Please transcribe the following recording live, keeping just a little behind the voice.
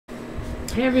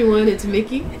Hey everyone, it's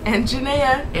Mickey and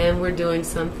Janaea, and we're doing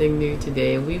something new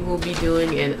today. We will be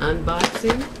doing an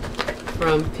unboxing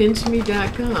from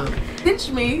PINCHme.com.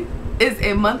 PINCHme is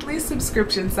a monthly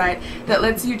subscription site that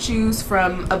lets you choose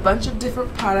from a bunch of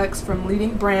different products from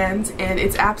leading brands, and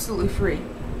it's absolutely free.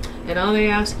 And all they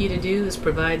ask you to do is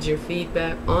provide your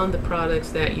feedback on the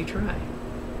products that you try.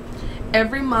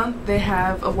 Every month they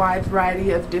have a wide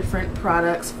variety of different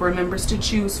products for members to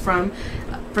choose from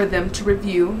for them to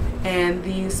review, and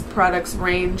these products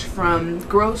range from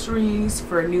groceries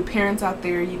for new parents out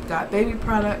there. You've got baby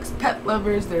products, pet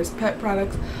lovers, there's pet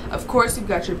products, of course you've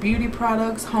got your beauty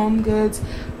products, home goods,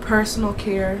 personal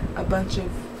care, a bunch of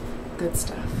good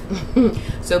stuff.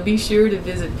 So be sure to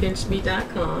visit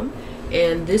PINCHme.com.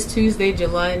 And this Tuesday,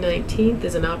 July 19th,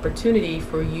 is an opportunity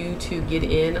for you to get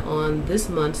in on this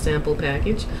month's sample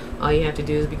package. All you have to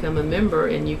do is become a member,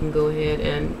 and you can go ahead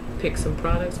and pick some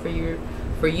products for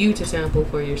you to sample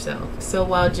for yourself. So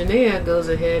while Janaea goes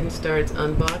ahead and starts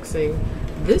unboxing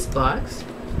this box,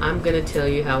 I'm going to tell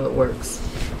you how it works.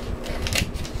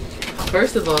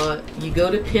 First of all, you go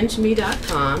to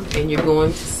PINCHme.com and you're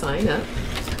going to sign up.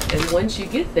 And once you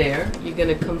get there, you're going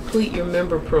to complete your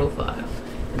member profile.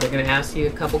 They're going to ask you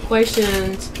a couple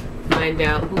questions, find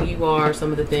out who you are,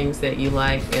 some of the things that you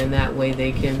like, and that way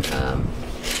they can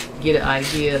get an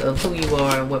idea of who you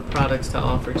are and what products to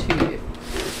offer to you.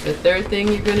 The third thing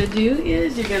you're going to do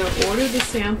is you're going to order the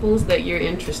samples that you're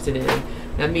interested in.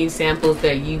 That means samples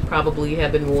that you probably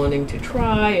have been wanting to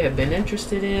try, have been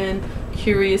interested in,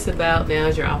 curious about. Now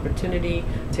is your opportunity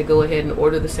to go ahead and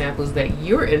order the samples that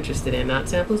you're interested in, not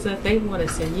samples that they want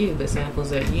to send you, but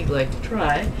samples that you'd like to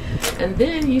try. And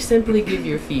then you simply give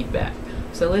your feedback.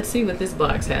 So let's see what this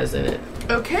box has in it.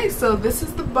 Okay, so this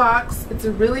is the box. It's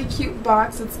a really cute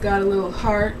box. It's got a little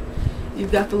heart.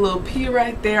 You've got the little P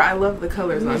right there. I love the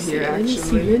colors on here,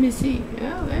 actually. Let me see.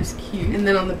 Oh, that's cute. And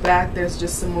then on the back, there's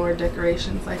just some more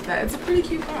decorations like that. It's a pretty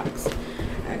cute box,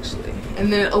 actually.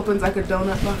 And then it opens like a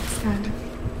donut box, kind of.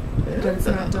 But it's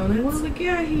not donuts. What do we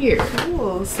got here?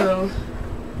 Cool. So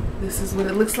this is what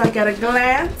it looks like at a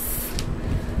glance.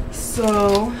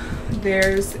 So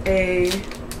there's a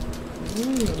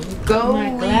Go my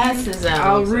glasses out.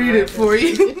 I'll read it for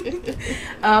you.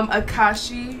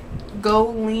 Akashi Go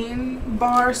Lean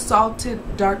Bar,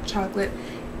 salted dark chocolate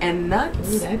and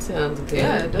nuts. Ooh, that sounds good.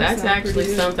 Yeah, that's actually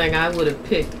something I would have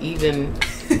picked even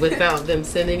without them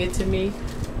sending it to me.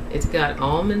 It's got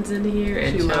almonds in here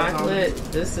and chocolate.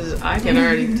 This is, I can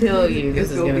already tell you this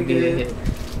is going to be a hit.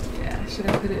 Yeah, should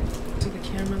I put it to the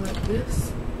camera like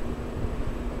this?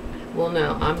 Well,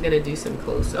 no, I'm going to do some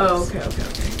close-ups. Oh, okay.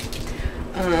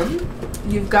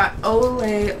 You've got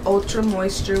Olay Ultra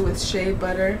Moisture with shea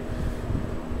butter.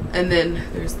 And then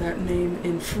there's that name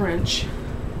in French.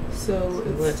 So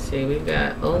let's see, we've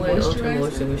got Olay Ultra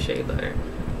Moisture with shea butter.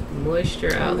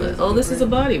 Moisture outlet. Oh, this is a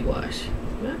body wash.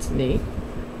 That's neat.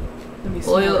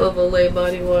 Oil of Olay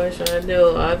body wash. I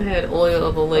know I've had oil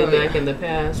of Olay back in the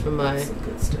past from my some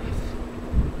good stuff.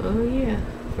 Oh yeah,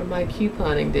 from my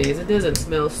couponing days. It doesn't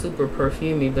smell super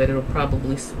perfumey, but it'll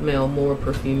probably smell more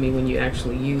perfumey when you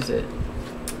actually use it.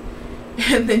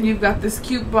 And then you've got this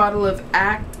cute bottle of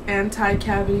Act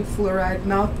Anti-Cavity Fluoride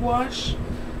Mouthwash.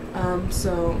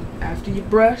 So after you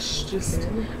brush, just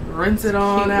rinse it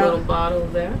on out. Cute little bottle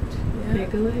of that. Yeah. Okay,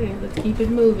 go ahead. Let's keep it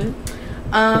moving.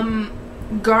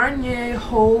 Garnier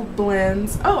Whole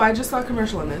Blends. Oh, I just saw a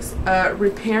commercial on this.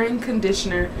 Repairing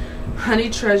Conditioner. Honey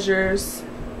Treasures.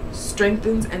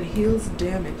 Strengthens and heals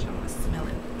damage. I want to smell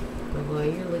it. Well, while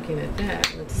you're looking at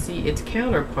that, let's see its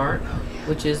counterpart,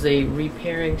 which is a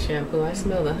repairing shampoo. I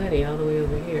smell the honey all the way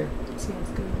over here. It smells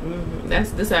good.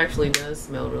 This actually does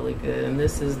smell really good, and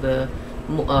this is the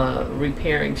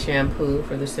repairing shampoo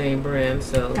for the same brand.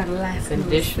 So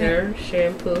conditioner,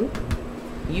 shampoo.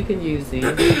 You can use these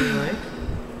if you like.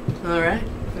 All right,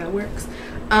 that works.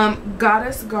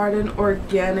 Goddess Garden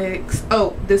Organics.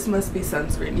 Oh, this must be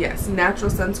sunscreen. Yes,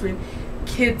 natural sunscreen.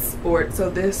 Kids Sport. So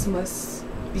this must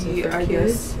be, I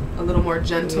guess, a little more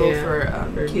gentle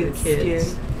for kids' skin.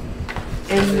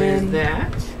 And then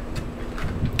that.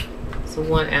 It's a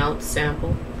 1 ounce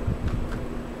sample.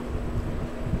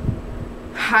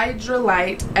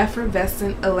 Hydrolite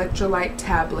Effervescent Electrolyte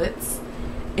Tablets.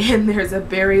 And there's a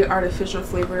berry artificial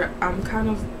flavor. I'm kind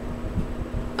of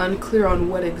unclear on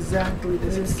what exactly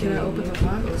this is. Can I open the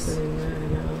box?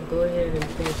 Go ahead and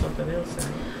pull something else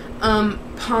out.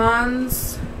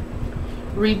 Pond's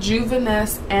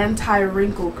Rejuveness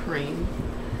Anti-Wrinkle Cream.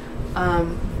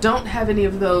 Don't have any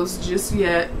of those just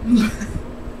yet.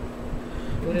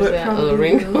 What is that?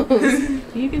 Wrinkles?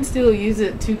 You can still use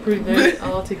it to prevent it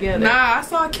altogether. Nah, I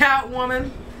saw a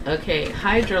Catwoman. Okay,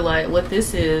 Hydrolyte, what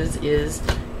this is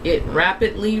it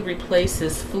rapidly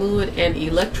replaces fluid and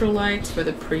electrolytes for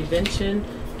the prevention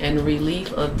and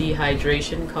relief of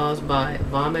dehydration caused by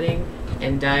vomiting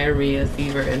and diarrhea,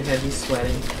 fever, and heavy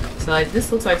sweating. So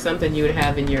this looks like something you would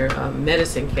have in your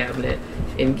medicine cabinet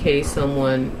in case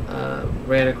someone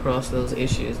ran across those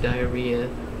issues, diarrhea,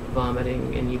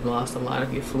 vomiting, and you've lost a lot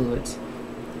of your fluids.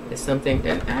 It's something,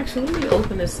 and actually let me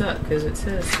open this up because it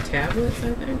says tablets,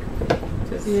 I think.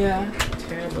 Yeah.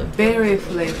 Tablet. Berry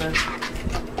flavor.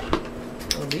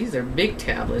 Oh, these are big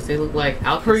tablets. They look like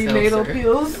Alka-Seltzer. Prenatal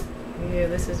pills. Yeah,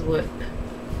 this is what,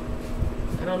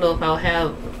 I don't know if I'll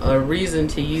have a reason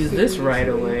to use this right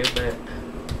away, but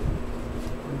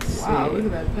let's wow, see.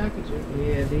 look at that packaging.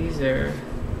 Yeah, these are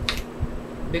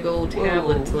big old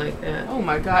tablets like that. Oh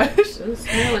my gosh. So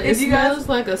smell it. It smells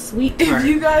like a sweet tart. If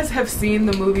you guys have seen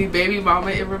the movie Baby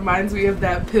Mama, it reminds me of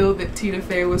that pill that Tina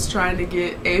Fey was trying to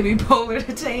get Amy Poehler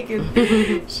to take, and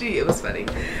it was funny.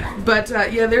 But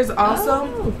yeah, there's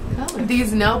also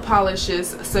these nail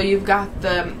polishes. So you've got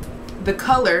the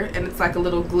color, and it's like a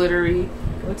little glittery.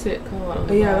 What's it called?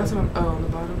 Oh yeah, that's what I'm, on the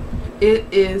bottom.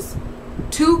 It is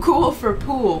Too Cool for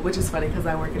Pool, which is funny because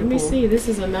I work in a pool. Let me see. This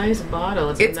is a nice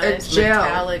bottle. It's a nice gel.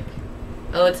 Metallic.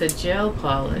 Oh, it's a gel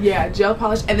polish. Yeah, gel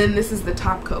polish, and then this is the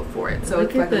top coat for it. So look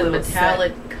it's like at a the little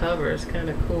metallic set. cover. It's kind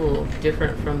of cool,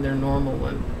 different from their normal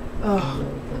one.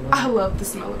 Oh, I love the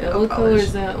smell of it. What color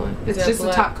is that one? It's just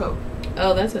a top coat.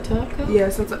 Oh, that's a top coat?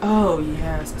 Yes, it's oh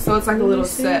yes. So it's like a little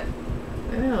set.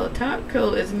 Well, top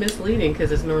coat is misleading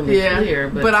because it's normally clear,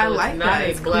 but I so like it's that. not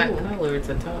It's a black cool. color. It's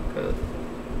a top coat.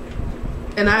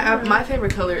 And my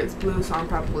favorite color is blue, so I'm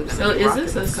probably gonna. So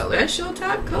is this a color. special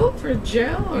top coat for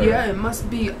gel? Or? Yeah, it must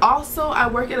be. Also, I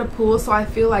work at a pool, so I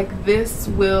feel like this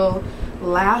will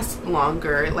last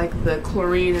longer. Like the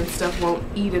chlorine and stuff won't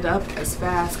eat it up as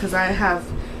fast. Because I have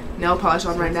nail polish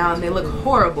on right now, and they look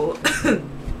horrible.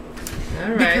 All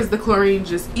right. Because the chlorine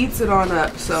just eats it on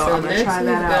up. So I'm gonna try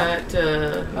that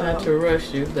out. Not to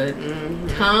rush you, but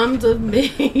Tom's of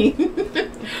Maine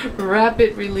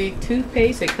Rapid Relief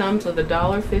Toothpaste. It comes with a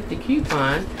 $1.50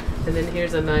 coupon, and then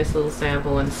here's a nice little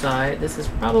sample inside. This is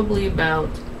probably about.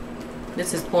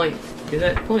 This is is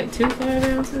that 0.25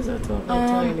 ounces? That's all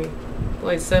tiny.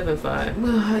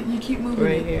 0.75. You keep moving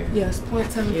right it. Here. Yes,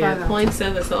 0.75. Yeah,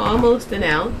 0.7. So almost an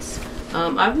ounce.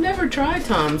 I've never tried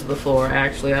Tom's before,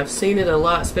 actually. I've seen it a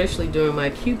lot, especially during my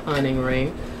couponing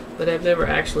reign, but I've never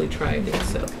actually tried it.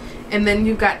 So, and then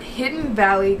you've got Hidden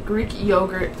Valley Greek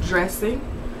yogurt dressing.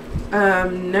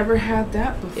 Never had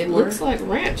that before. It looks like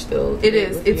ranch, though. It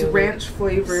is. It's ranch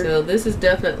flavored. So this is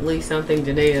definitely something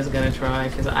Janae is gonna try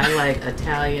because I like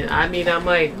Italian. I mean, I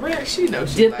might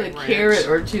dip a carrot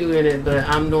or two in it, but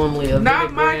I'm normally a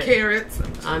not my carrots.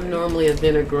 I'm normally a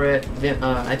vinaigrette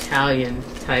Italian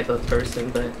type of person,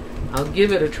 but I'll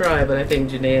give it a try. But I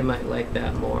think Janae might like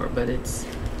that more. But it's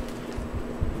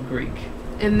Greek.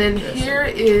 And then here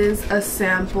is a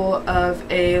sample of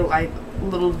a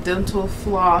little dental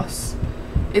floss.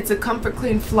 It's a Comfort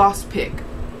Clean floss pick,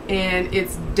 and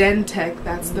it's Dentec.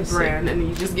 That's the brand, and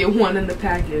you just get one in the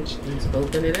package. Let's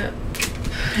open it up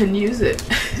and use it.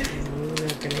 I'm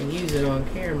not gonna use it on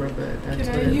camera, but that's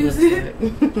Can what I it use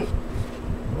looks like.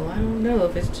 Well, I don't know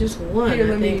if it's just one.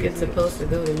 Here, I think it's supposed to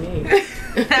go to me.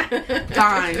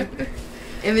 Fine.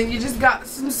 And then you just got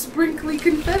some sprinkly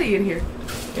confetti in here.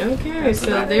 Okay,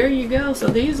 so there you go. So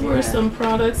these were some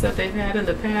products that they've had in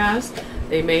the past.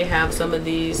 They may have some of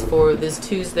these for this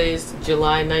Tuesday's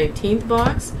July 19th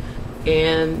box.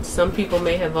 And some people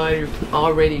may have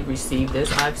already received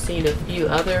this. I've seen a few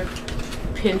other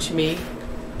PINCHme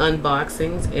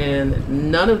unboxings,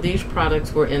 and none of these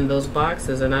products were in those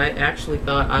boxes. And I actually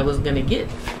thought I was going to get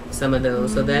some of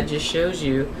those. So that just shows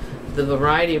you the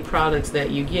variety of products that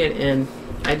you get. And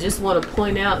I just want to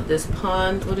point out this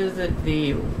Pond, what is it,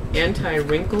 the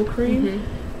anti-wrinkle cream.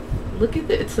 Look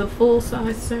at it, it's a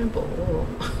full-size sample.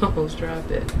 Oh, almost dropped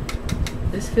it.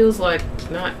 This feels like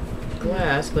not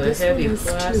glass, but a heavy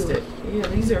plastic. Yeah,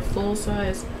 these are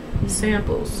full-size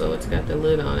samples, so it's got the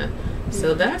lid on it.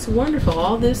 So that's wonderful.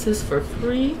 All this is for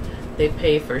free. They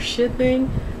pay for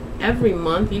shipping. Every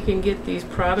month you can get these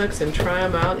products and try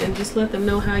them out and just let them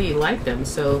know how you like them.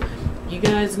 So you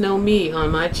guys know me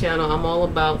on my channel. I'm all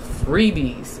about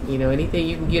freebies. You know, anything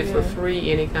you can get for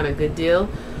free, any kind of good deal.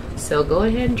 So go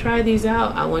ahead and try these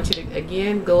out. I want you to,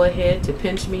 again, go ahead to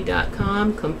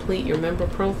PINCHme.com, complete your member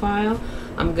profile.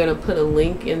 I'm going to put a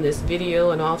link in this video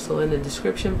and also in the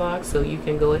description box so you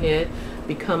can go ahead,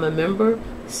 become a member,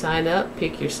 sign up,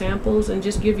 pick your samples, and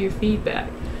just give your feedback.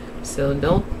 So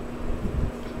don't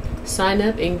sign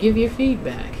up and give your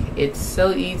feedback. It's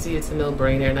so easy. It's a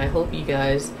no-brainer, and I hope you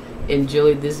guys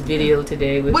enjoyed this video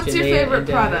today with What's your Janaea favorite and,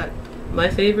 product? My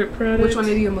favorite product? Which one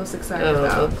are you most excited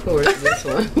about? Oh, of course, this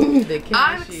one. The kimchi.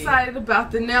 I'm excited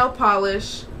about the nail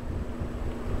polish.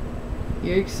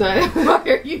 You're excited? Why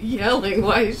are you yelling?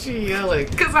 Why is she yelling?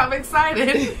 Because I'm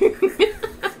excited.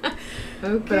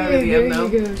 Okay, there you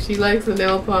go. She likes the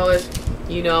nail polish.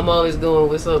 You know, I'm always going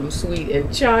with something sweet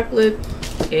and chocolate.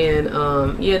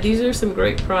 And yeah, these are some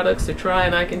great products to try.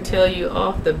 And I can tell you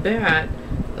off the bat,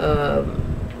 the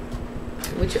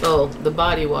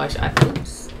body wash.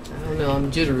 Oops, I don't know, I'm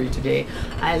jittery today.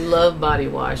 I love body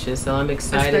washes, so I'm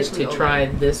excited Especially to try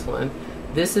this one.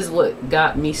 This is what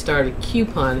got me started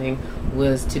couponing,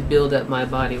 was to build up my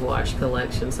body wash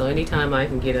collection. So anytime I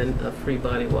can get a free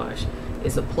body wash,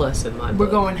 it's a plus in my book.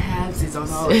 We're going halvesies on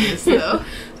all of this, though.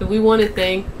 So we want to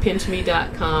thank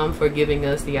PINCHme.com for giving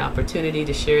us the opportunity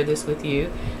to share this with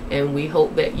you. And we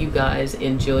hope that you guys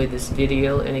enjoy this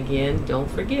video. And again, don't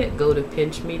forget, go to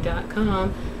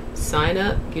PINCHme.com, sign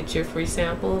up, get your free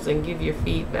samples, and give your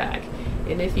feedback.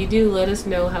 And if you do, let us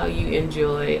know how you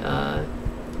enjoy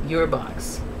your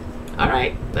box. All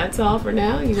right, that's all for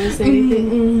now. You want to say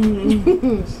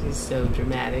anything? She's so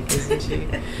dramatic, isn't she?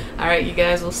 All right, you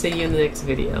guys, we'll see you in the next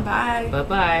video. Bye.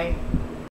 Bye-bye.